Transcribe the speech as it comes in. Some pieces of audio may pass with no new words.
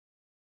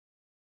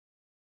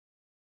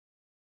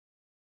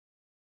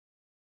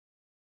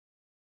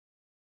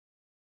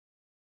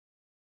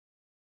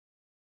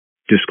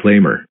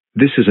Disclaimer: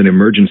 this is an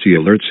emergency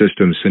alert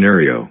system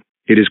scenario.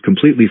 It is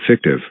completely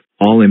fictive.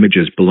 All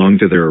images belong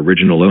to their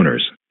original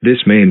owners. This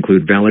may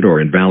include valid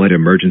or invalid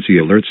emergency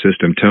alert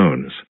system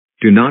tones.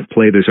 Do not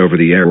play this over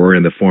the air or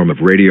in the form of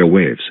radio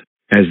waves,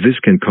 as this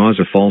can cause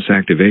a false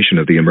activation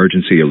of the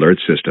emergency alert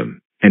system,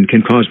 and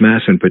can cause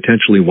mass and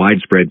potentially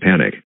widespread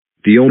panic.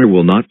 The owner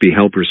will not be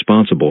held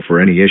responsible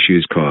for any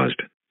issues caused.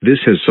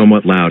 This has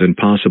somewhat loud and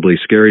possibly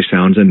scary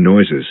sounds and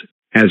noises,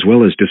 as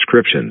well as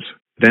descriptions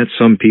that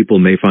some people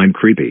may find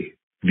creepy.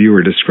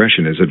 Viewer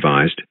discretion is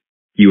advised.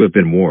 You have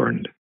been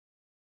warned.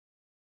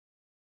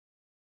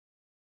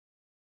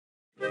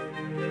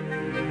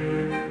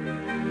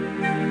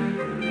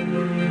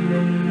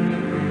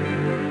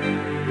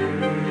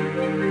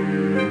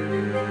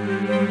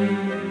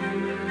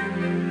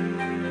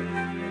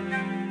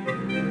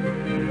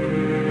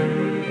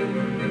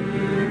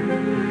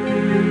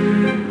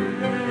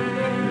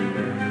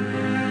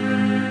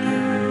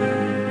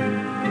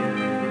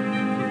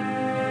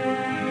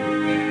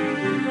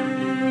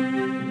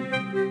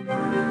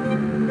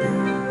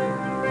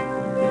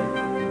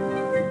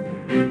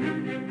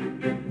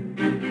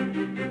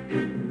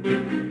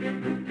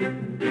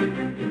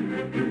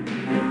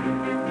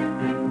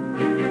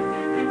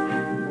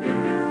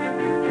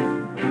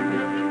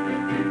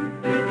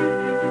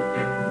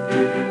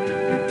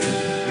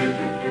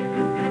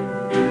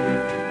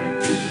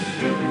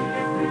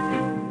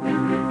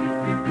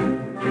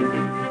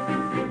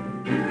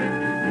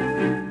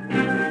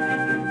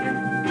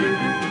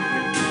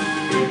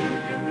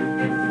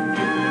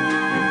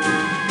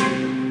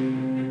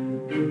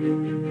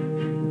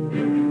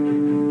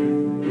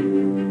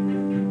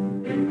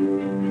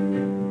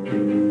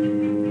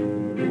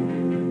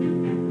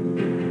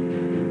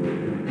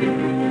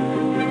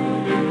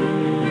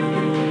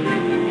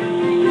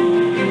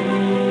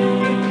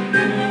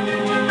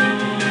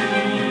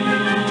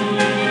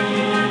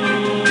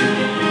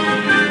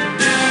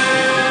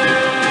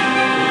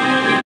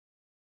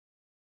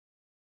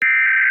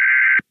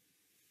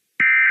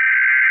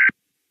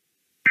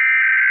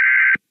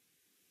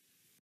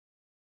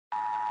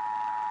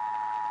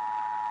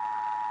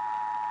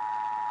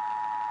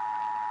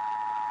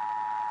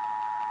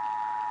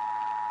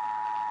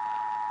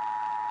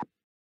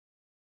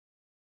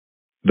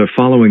 The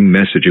following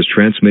message is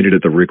transmitted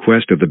at the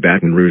request of the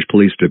Baton Rouge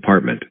Police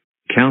Department.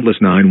 Countless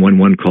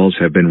 911 calls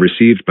have been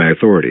received by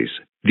authorities.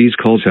 These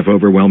calls have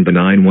overwhelmed the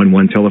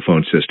 911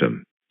 telephone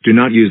system. Do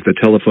not use the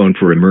telephone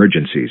for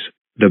emergencies.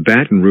 The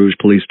Baton Rouge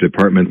Police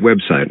Department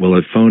website will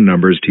have phone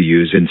numbers to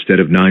use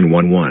instead of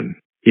 911.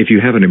 If you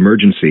have an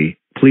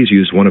emergency, please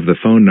use one of the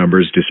phone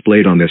numbers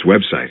displayed on this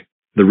website.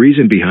 The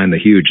reason behind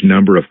the huge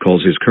number of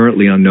calls is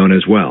currently unknown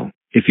as well.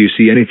 If you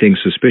see anything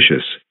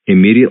suspicious,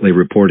 immediately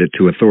report it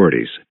to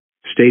authorities.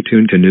 Stay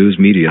tuned to news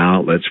media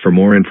outlets for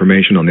more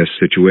information on this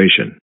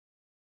situation.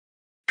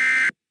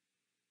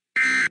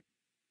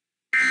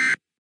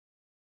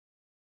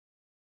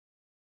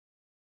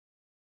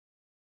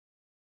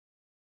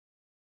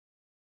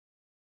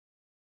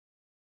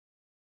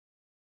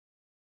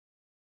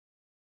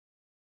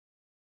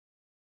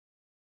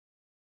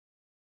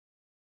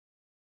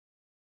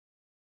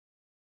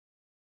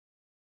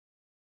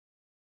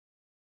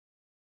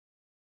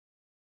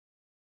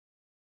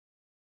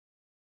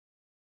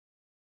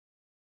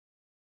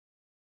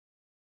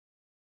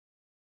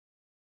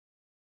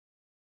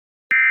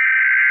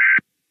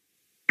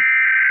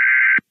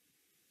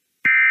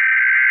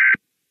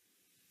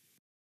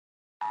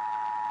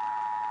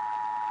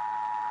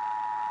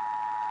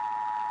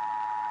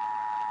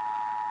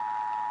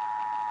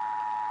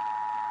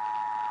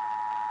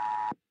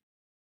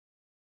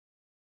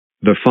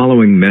 The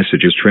following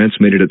message is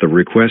transmitted at the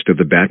request of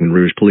the Baton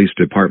Rouge Police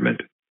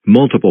Department.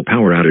 Multiple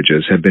power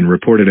outages have been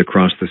reported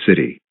across the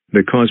city.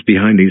 The cause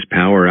behind these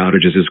power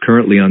outages is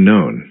currently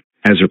unknown.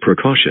 As a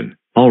precaution,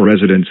 all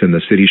residents in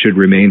the city should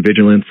remain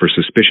vigilant for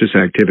suspicious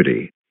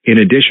activity.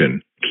 In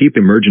addition, keep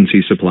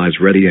emergency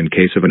supplies ready in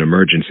case of an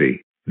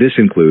emergency. This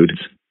includes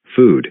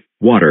food,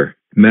 water,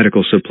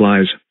 medical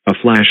supplies, a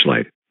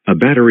flashlight, a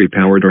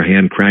battery-powered or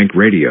hand-cranked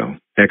radio,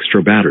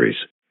 extra batteries,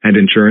 and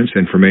insurance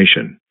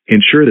information.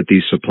 Ensure that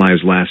these supplies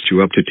last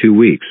you up to 2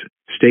 weeks.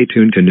 Stay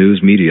tuned to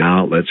news media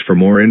outlets for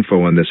more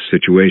info on this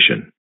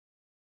situation.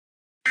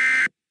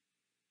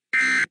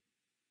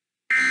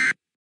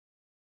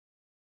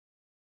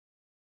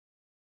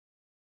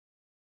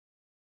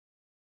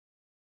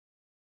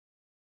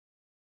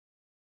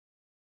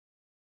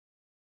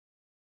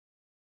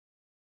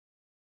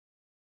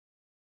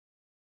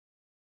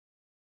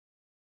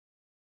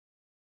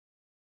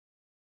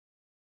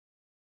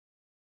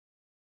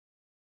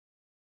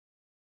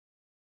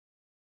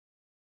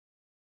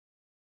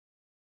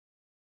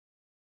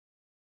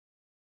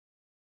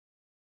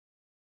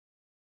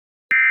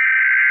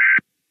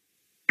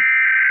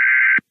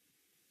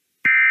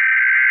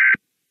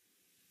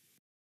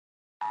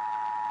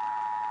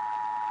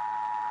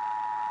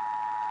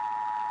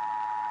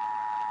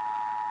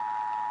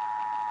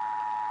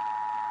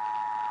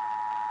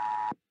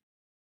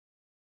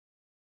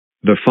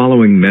 The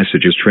following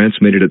message is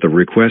transmitted at the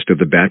request of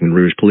the Baton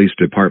Rouge Police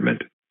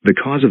Department. The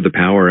cause of the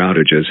power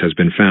outages has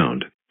been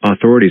found.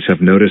 Authorities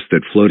have noticed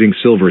that floating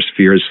silver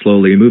spheres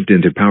slowly moved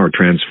into power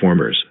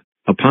transformers.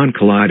 Upon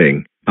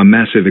colliding, a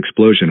massive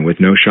explosion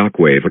with no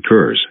shockwave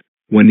occurs.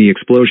 When the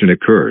explosion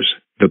occurs,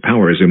 the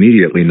power is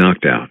immediately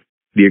knocked out.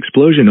 The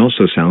explosion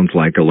also sounds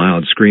like a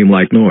loud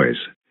scream-like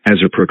noise. As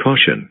a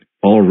precaution,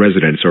 all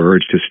residents are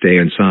urged to stay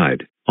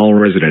inside. All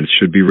residents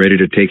should be ready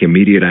to take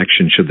immediate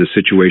action should the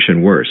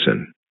situation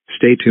worsen.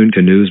 Stay tuned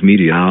to news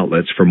media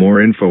outlets for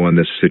more info on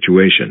this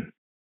situation.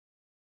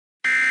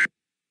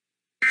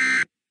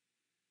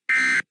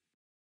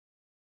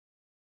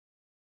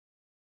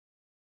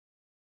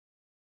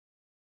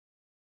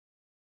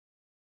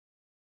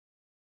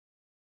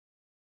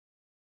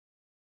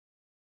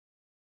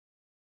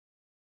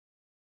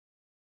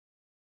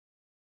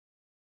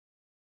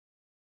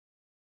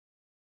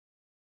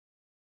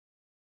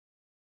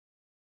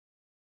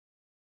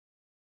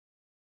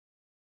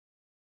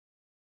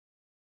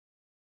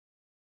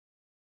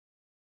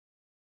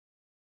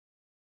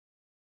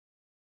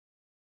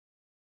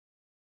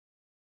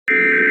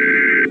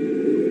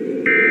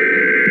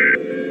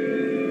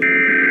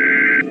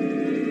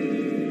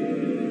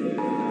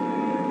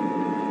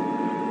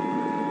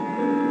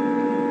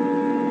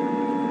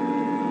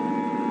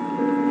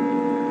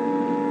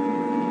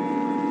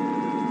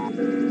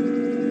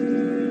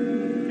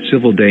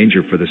 Civil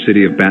danger for the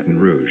city of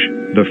Baton Rouge.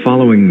 The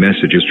following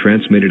message is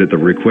transmitted at the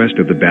request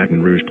of the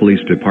Baton Rouge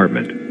Police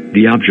Department.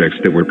 The objects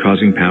that were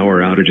causing power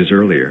outages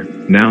earlier,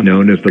 now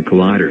known as the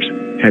colliders,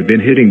 have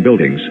been hitting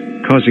buildings,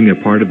 causing a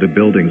part of the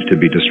buildings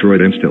to be destroyed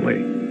instantly.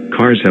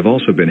 Cars have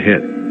also been hit,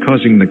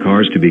 causing the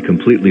cars to be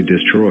completely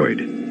destroyed.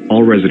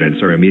 All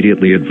residents are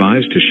immediately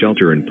advised to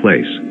shelter in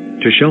place.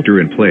 To shelter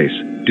in place,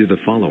 do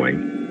the following.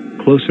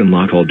 Close and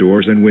lock all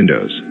doors and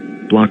windows.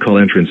 Block all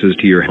entrances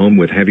to your home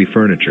with heavy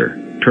furniture.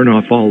 Turn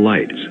off all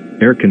lights,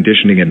 air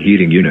conditioning and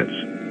heating units.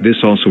 This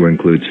also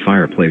includes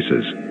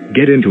fireplaces.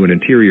 Get into an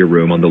interior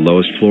room on the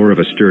lowest floor of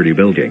a sturdy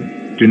building.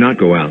 Do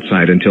not go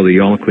outside until the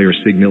all-clear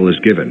signal is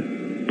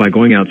given. By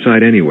going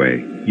outside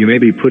anyway, you may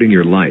be putting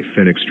your life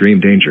in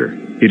extreme danger.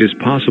 It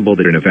is possible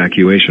that an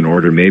evacuation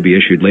order may be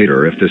issued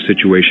later if the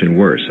situation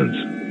worsens.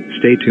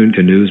 Stay tuned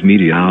to news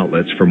media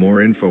outlets for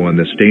more info on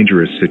this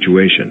dangerous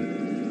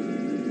situation.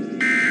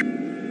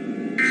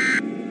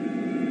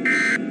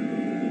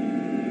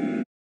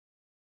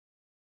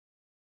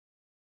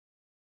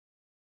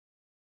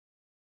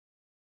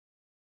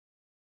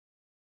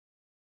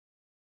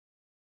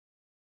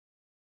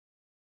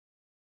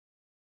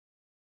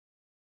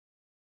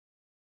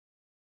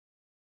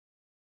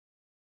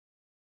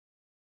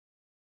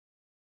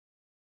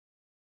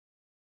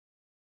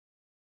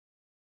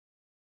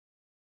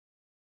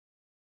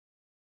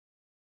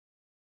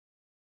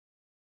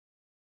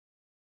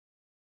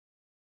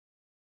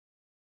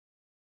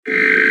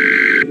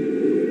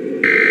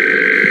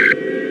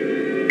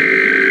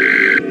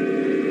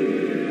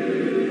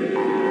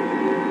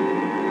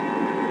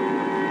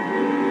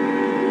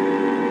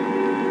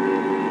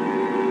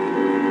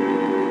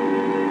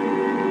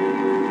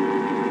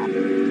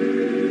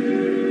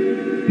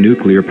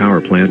 Nuclear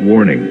power plant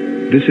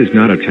warning. This is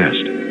not a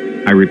test.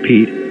 I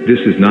repeat, this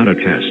is not a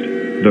test.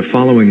 The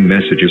following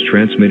message is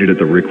transmitted at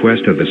the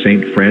request of the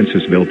St.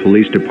 Francisville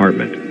Police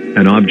Department.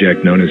 An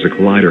object known as a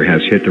collider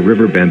has hit the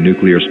Riverbend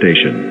nuclear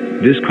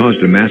station. This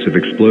caused a massive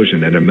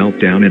explosion and a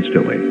meltdown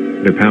instantly.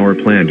 The power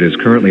plant is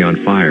currently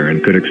on fire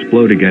and could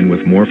explode again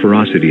with more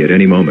ferocity at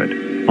any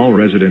moment. All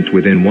residents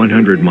within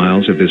 100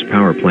 miles of this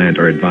power plant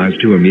are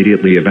advised to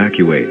immediately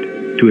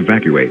evacuate. To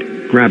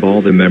evacuate, grab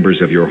all the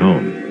members of your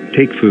home.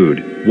 Take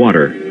food,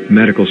 water,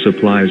 medical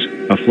supplies,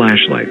 a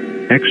flashlight,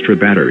 extra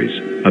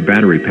batteries, a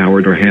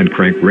battery-powered or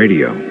hand-crank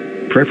radio,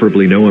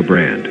 preferably Noah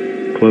brand,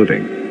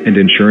 clothing, and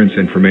insurance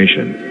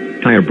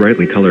information. Tie a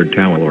brightly colored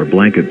towel or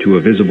blanket to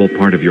a visible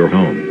part of your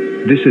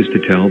home. This is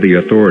to tell the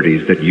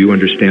authorities that you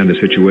understand the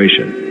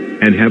situation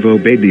and have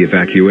obeyed the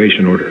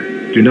evacuation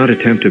order. Do not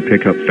attempt to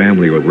pick up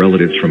family or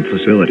relatives from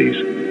facilities,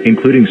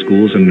 including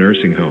schools and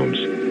nursing homes.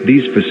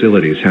 These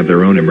facilities have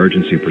their own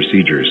emergency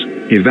procedures.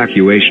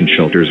 Evacuation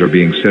shelters are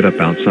being set up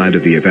outside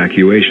of the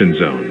evacuation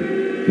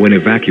zone. When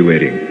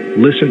evacuating,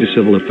 listen to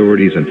civil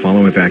authorities and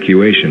follow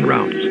evacuation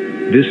routes.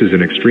 This is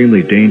an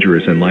extremely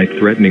dangerous and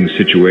life-threatening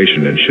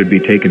situation and should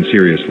be taken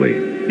seriously.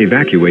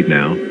 Evacuate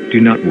now.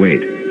 Do not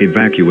wait.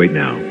 Evacuate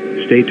now.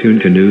 Stay tuned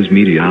to news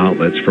media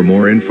outlets for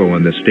more info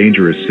on this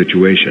dangerous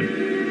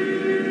situation.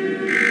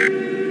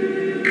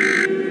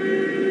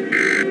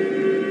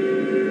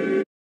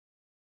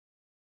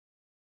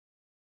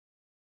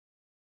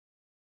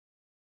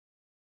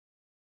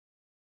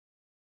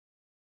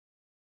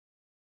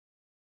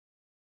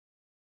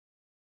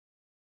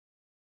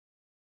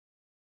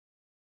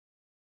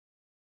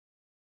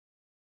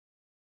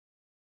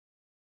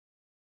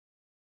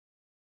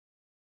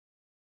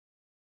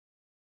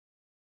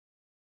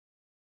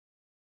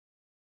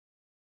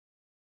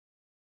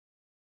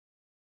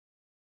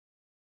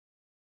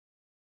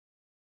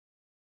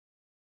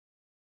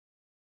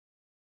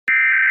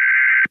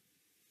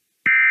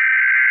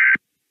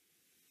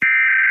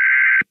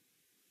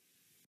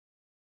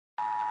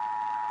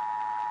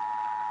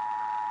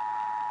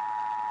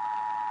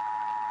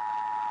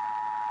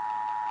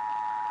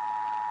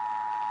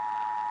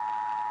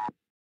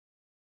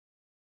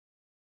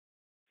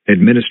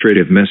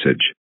 Administrative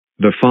message.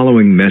 The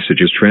following message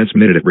is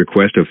transmitted at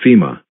request of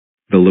FEMA,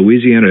 the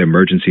Louisiana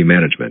Emergency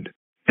Management,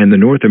 and the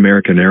North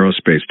American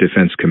Aerospace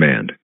Defense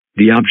Command.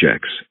 The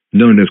objects,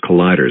 known as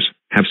colliders,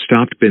 have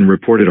stopped been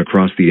reported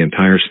across the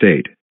entire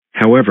state.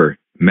 However,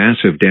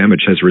 massive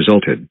damage has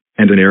resulted,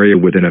 and an area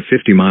within a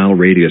 50-mile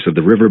radius of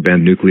the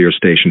Riverbend nuclear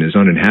station is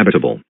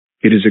uninhabitable.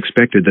 It is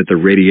expected that the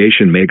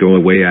radiation may go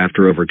away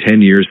after over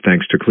 10 years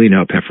thanks to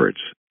cleanup efforts.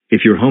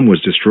 If your home was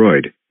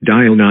destroyed,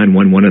 dial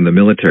 911 and the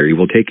military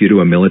will take you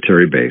to a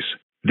military base.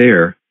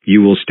 There,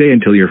 you will stay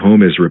until your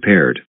home is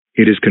repaired.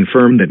 It is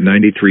confirmed that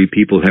 93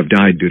 people have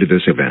died due to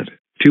this event.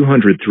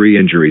 203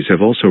 injuries have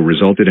also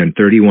resulted and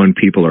 31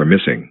 people are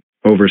missing.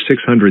 Over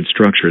 600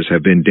 structures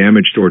have been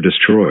damaged or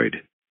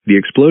destroyed. The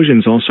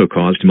explosions also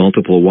caused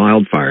multiple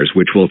wildfires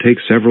which will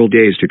take several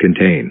days to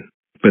contain.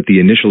 But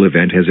the initial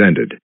event has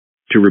ended.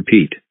 To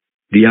repeat,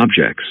 the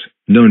objects,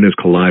 known as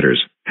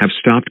colliders, have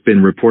stopped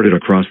been reported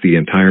across the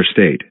entire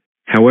state.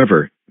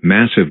 However,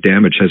 massive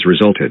damage has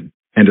resulted,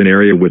 and an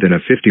area within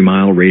a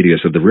 50-mile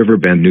radius of the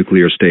Riverbend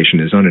nuclear station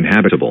is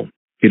uninhabitable.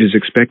 It is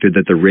expected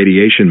that the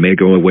radiation may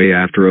go away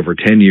after over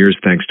 10 years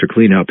thanks to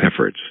cleanup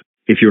efforts.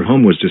 If your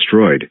home was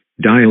destroyed,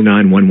 dial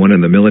 911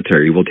 and the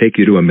military will take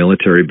you to a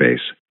military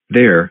base.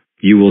 There,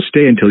 you will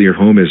stay until your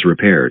home is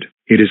repaired.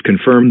 It is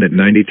confirmed that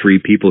 93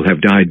 people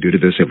have died due to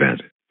this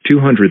event.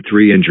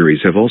 203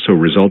 injuries have also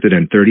resulted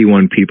and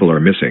 31 people are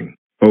missing.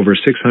 Over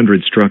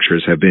 600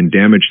 structures have been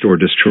damaged or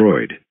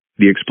destroyed.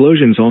 The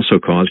explosions also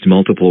caused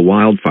multiple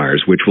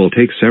wildfires which will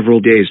take several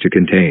days to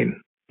contain.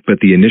 But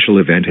the initial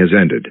event has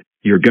ended.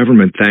 Your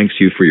government thanks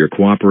you for your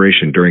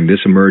cooperation during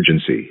this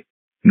emergency.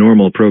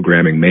 Normal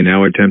programming may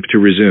now attempt to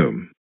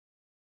resume.